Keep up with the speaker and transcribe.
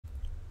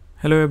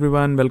Hello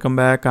everyone, welcome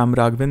back. I'm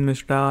Raghvin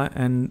Mishra,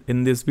 and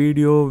in this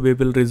video we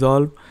will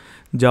resolve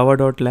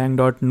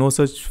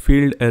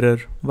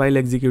java.lang.NoSuchFieldError while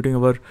executing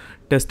our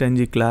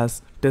TestNG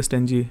class,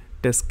 TestNG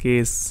test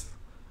case,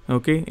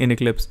 okay, in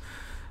Eclipse.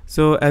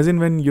 So as in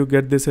when you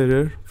get this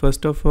error,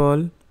 first of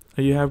all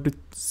you have to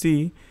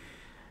see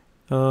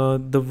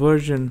the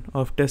version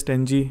of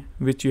TestNG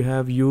which you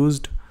have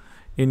used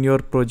in your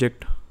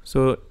project.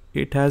 So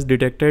it has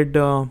detected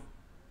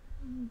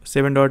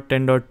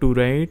 7.10.2,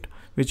 right,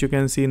 which you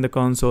can see in the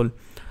console.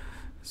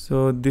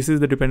 So this is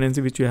the dependency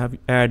which you have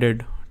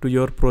added to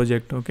your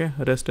project. Okay,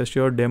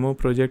 RestAssured demo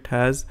project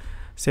has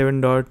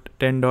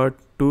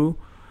 7.10.2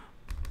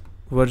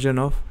 version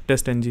of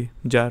TestNG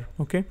jar.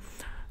 Okay,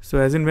 so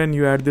as in when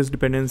you add this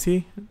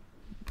dependency,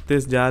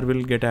 this jar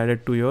will get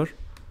added to your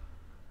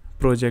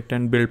project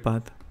and build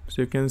path.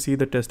 So you can see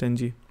the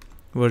TestNG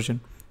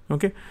version.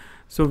 Okay,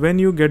 so when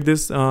you get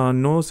this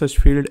no such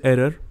field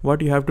error,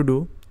 what you have to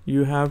do,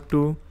 you have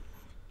to,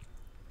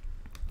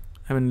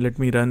 let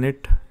me run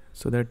it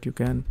so that you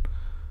can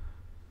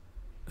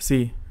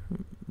see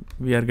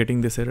we are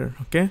getting this error.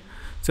 Okay,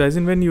 so as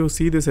in when you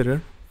see this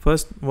error,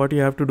 first what you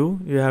have to do,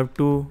 you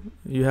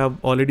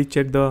have already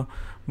checked the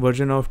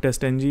version of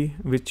TestNG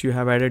which you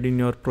have added in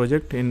your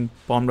project in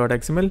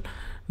pom.xml.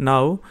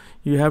 Now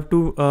you have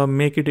to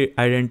make it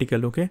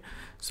identical. Okay,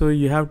 so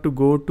you have to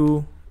go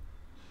to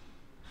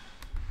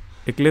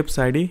Eclipse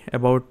ID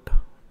about.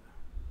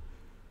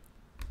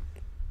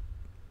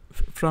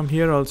 From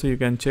here also you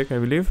can check, I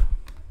believe,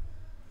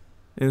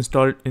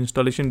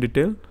 installation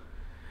detail,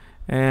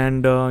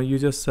 and you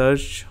just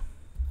search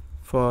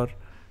for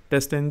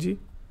TestNG.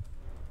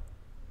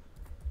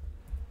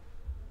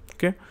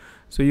 Okay,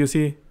 so you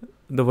see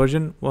the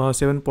version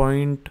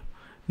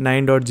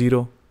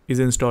 7.9.0 is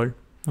installed.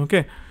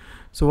 Okay,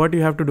 so what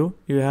you have to do,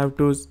 you have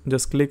to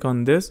just click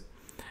on this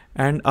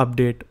and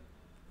update.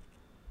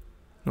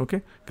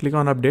 Okay, click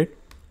on update,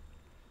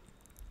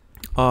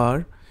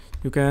 or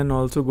you can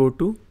also go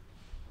to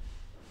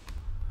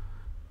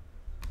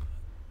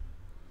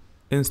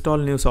install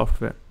new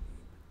software,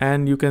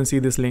 and you can see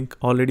this link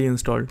already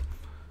installed,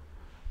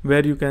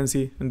 where you can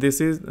see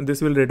this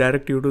will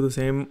redirect you to the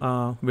same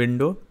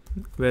window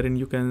wherein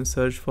you can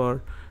search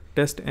for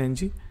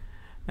TestNG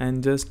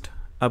and just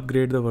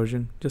upgrade the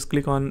version. Just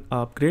click on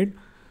upgrade.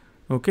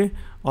 Okay,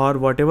 or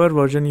whatever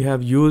version you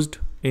have used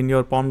in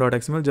your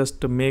pom.xml,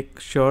 just to make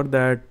sure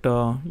that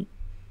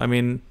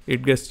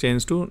it gets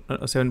changed to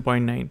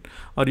 7.9,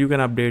 or you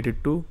can update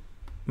it to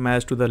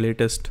match to the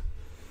latest.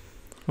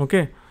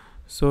 Okay,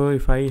 so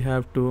if I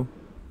have to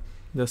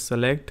just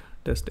select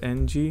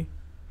TestNG,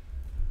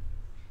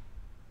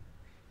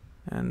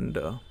 and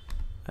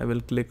I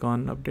will click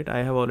on update.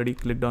 I have already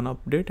clicked on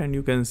update, and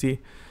you can see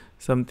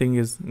something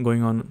is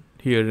going on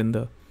here in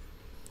the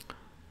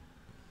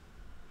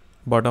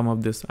bottom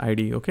of this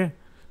ID. Okay,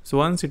 so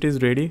once it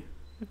is ready,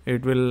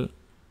 it will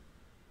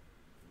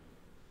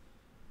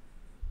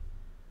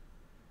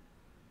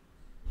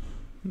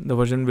the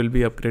version will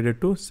be upgraded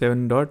to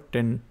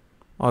 7.10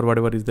 or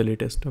whatever is the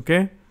latest.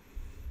 Okay,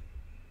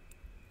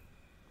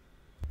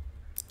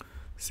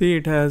 see,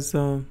 it has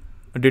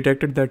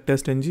detected that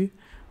TestNG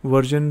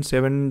version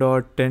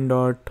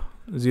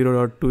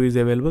 7.10.0.2 is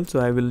available. So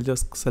I will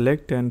just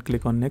select and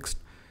click on next,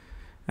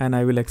 and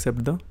I will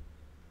accept the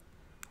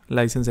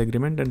license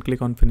agreement and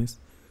click on finish.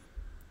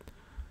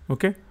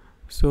 Okay,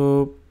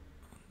 so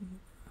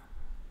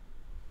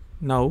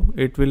now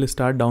it will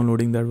start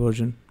downloading that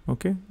version.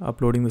 Okay,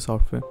 uploading the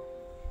software.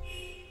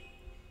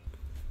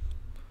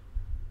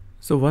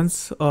 So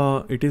once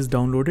it is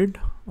downloaded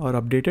or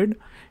updated,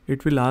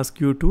 it will ask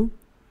you to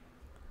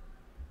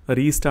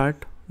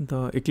restart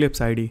the Eclipse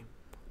ID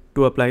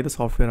to apply the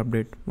software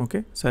update.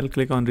 Okay, so I'll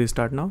click on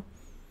restart now.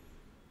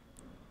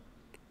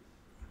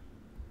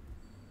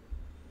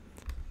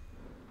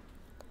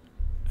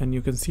 And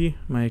you can see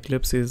my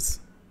Eclipse is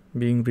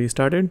being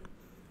restarted.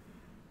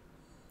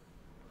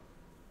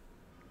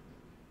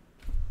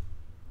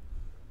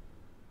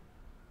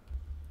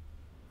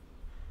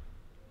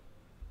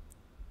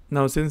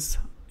 Now since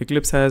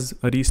Eclipse has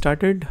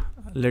restarted,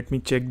 let me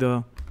check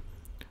the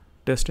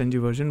TestNG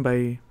version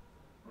by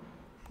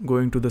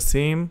going to the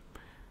same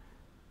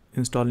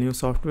install new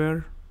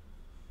software,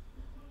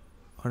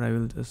 or I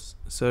will just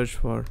search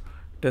for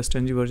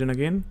TestNG version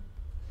again.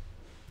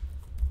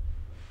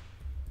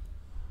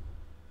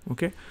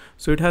 Okay,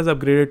 so it has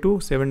upgraded to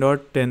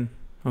 7.10.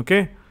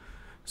 Okay,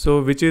 so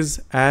which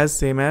is as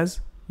same as,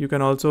 you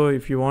can also,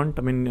 if you want,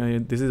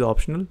 this is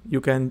optional,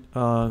 you can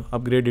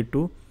upgrade it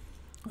to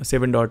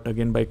 7.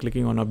 Again by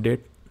clicking on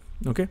update.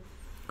 Okay,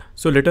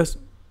 so let us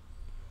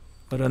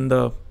run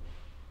the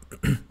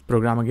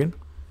program again.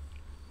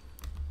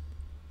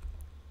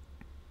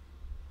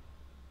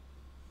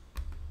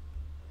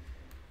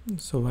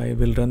 So I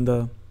will run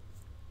the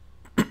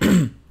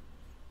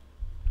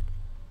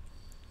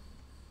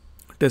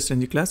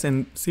TestNG class,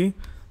 and see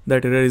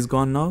that error is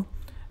gone now,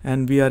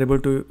 and we are able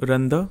to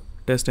run the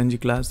TestNG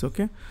class.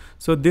 Okay,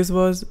 so this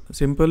was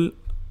simple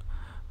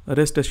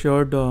REST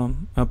assured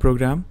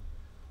program.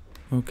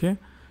 Okay,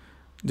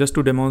 just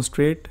to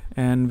demonstrate,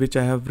 and which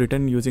I have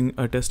written using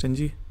a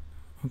testng.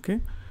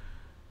 Okay,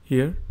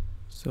 here.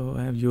 So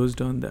I have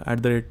used on the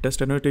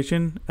 @test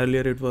annotation.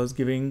 Earlier it was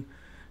giving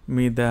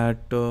me that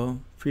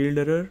field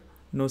error,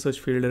 no such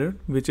field error,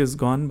 which is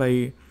gone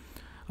by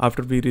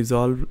after we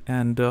resolved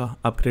and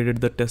upgraded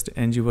the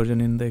testng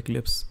version in the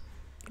Eclipse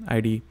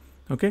IDE.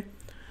 Okay,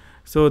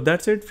 so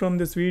that's it from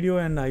this video,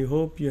 and I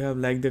hope you have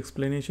liked the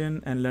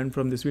explanation and learned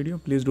from this video.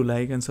 Please do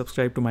like and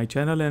subscribe to my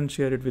channel and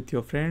share it with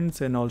your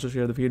friends, and also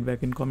share the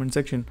feedback in comment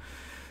section.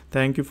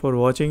 Thank you for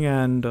watching,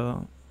 and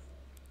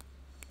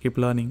keep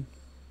learning.